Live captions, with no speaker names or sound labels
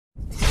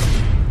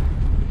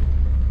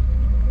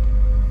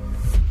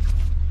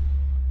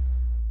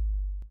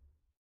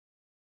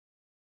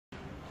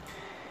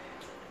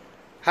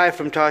Hi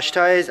from Tash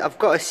Tyres. I've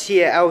got a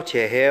Seat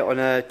Altea here on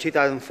a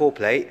 2004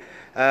 plate.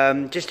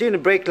 Just doing the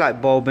brake light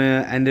bulb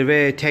and the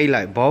rear tail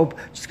light bulb.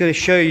 Just going to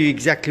show you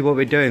exactly what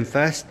we're doing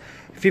first.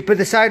 If you put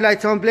the side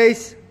lights on,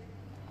 please.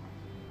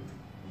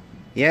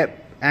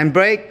 Yep, and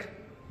brake.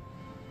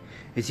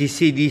 As you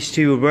see, these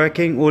two are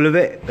working, all of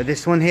it, but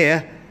this one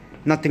here,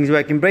 nothing's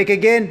working. Brake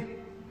again.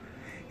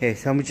 Yeah,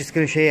 so I'm just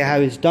going to show you how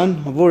it's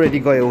done. I've already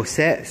got it all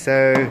set,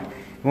 so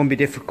it won't be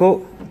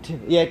difficult.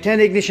 Yeah, turn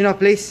the ignition off,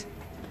 please.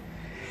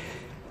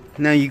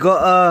 Now you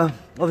got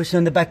obviously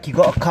on the back you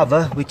got a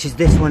cover, which is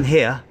this one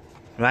here,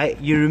 right?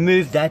 You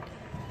remove that,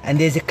 and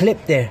there's a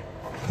clip there.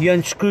 You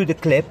unscrew the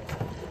clip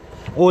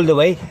all the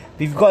way.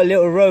 We've got a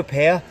little rope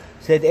here,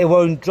 so that it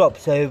won't drop.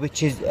 So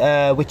which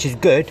is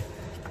good.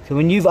 So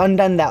when you've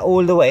undone that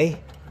all the way,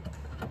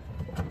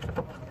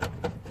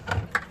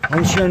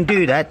 once you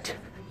undo that,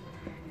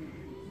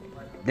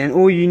 then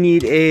all you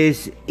need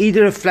is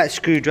either a flat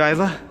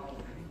screwdriver,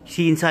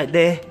 see inside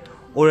there,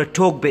 or a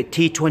torque bit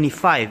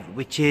T25,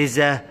 which is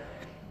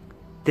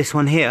this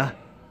one here.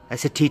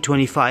 That's a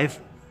T25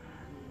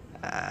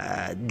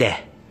 there.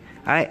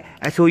 Alright,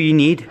 that's all you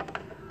need.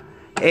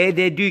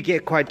 They do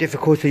get quite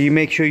difficult, so you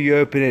make sure you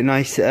open it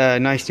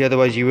nicely,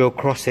 otherwise you will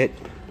cross it,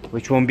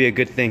 which won't be a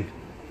good thing.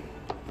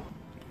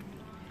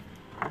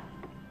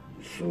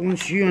 So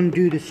once you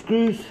undo the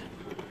screws,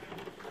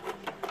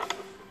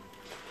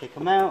 take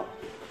them out,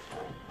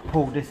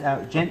 pull this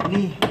out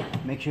gently,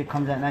 make sure it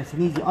comes out nice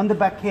and easy. On the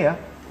back here,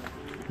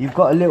 you've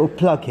got a little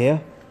plug here.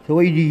 So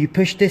what you do, you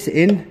push this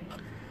in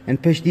and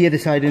push the other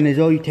side in as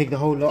well. You take the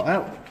whole lot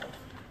out.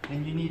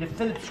 Then you need a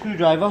Phillips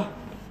screwdriver,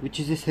 which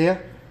is this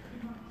here.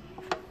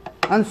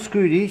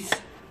 Unscrew these.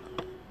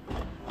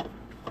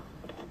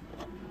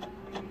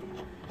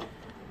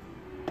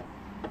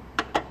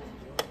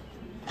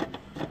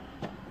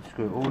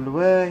 Screw it all the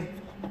way.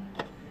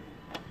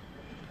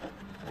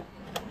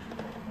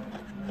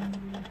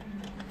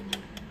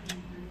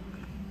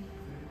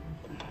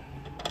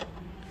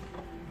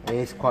 It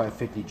is quite a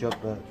fiddly job,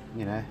 but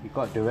you know, you've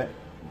got to do it.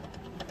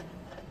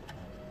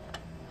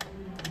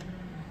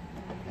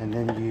 And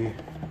then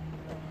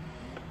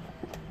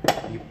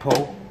you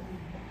pull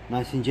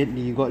nice and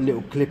gently. You've got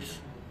little clips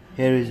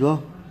here as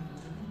well,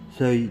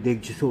 so they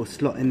just sort of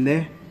slot in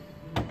there.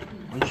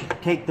 Once you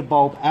take the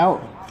bulb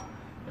out,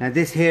 now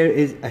this here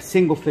is a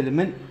single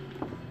filament,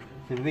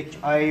 so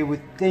which I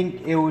would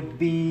think it would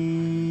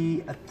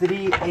be a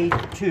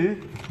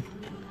 382.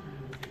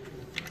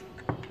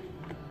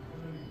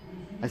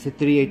 That's a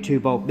 382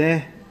 bulb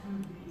there.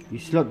 You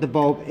slot the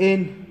bulb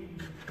in,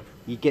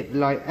 you get the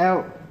light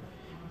out,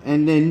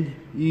 and then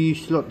you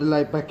slot the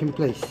light back in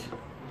place.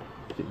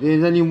 So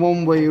there's only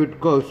one way it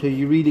would go, so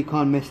you really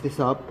can't mess this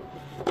up.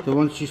 So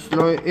once you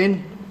slot it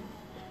in,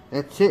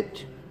 that's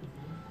it.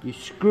 You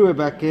screw it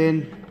back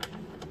in.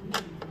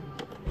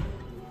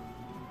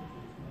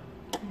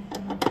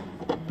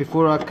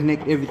 Before I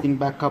connect everything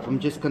back up, I'm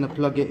just going to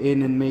plug it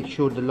in and make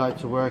sure the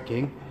lights are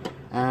working.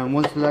 And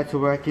once the lights are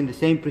working, the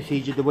same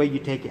procedure, the way you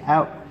take it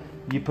out,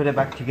 you put it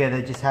back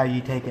together just how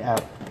you take it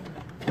out.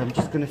 So I'm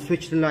just going to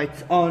switch the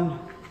lights on,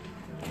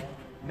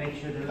 make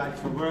sure the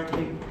lights are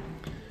working.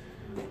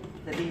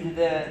 So these are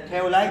the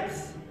tail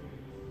lights,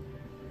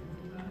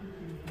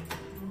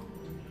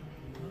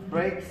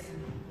 brakes,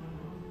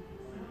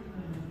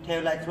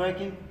 tail lights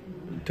working.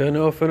 Turn it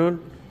off and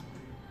on.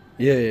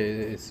 Yeah,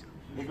 it is.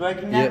 It's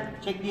working now? Yeah.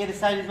 Check the other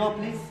side as well,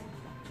 please.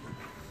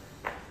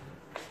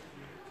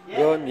 Yeah.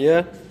 Go on,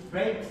 yeah.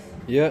 Brakes.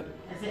 Yeah.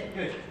 That's it,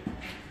 good.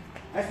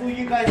 That's all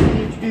you guys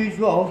need to do as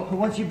well.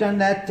 Once you've done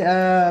that,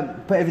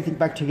 put everything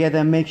back together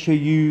and make sure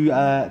you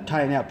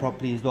tighten it up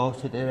properly as well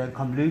so they don't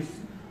come loose.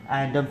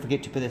 And don't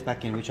forget to put this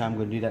back in, which I'm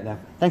going to do that now.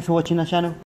 Thanks for watching our channel.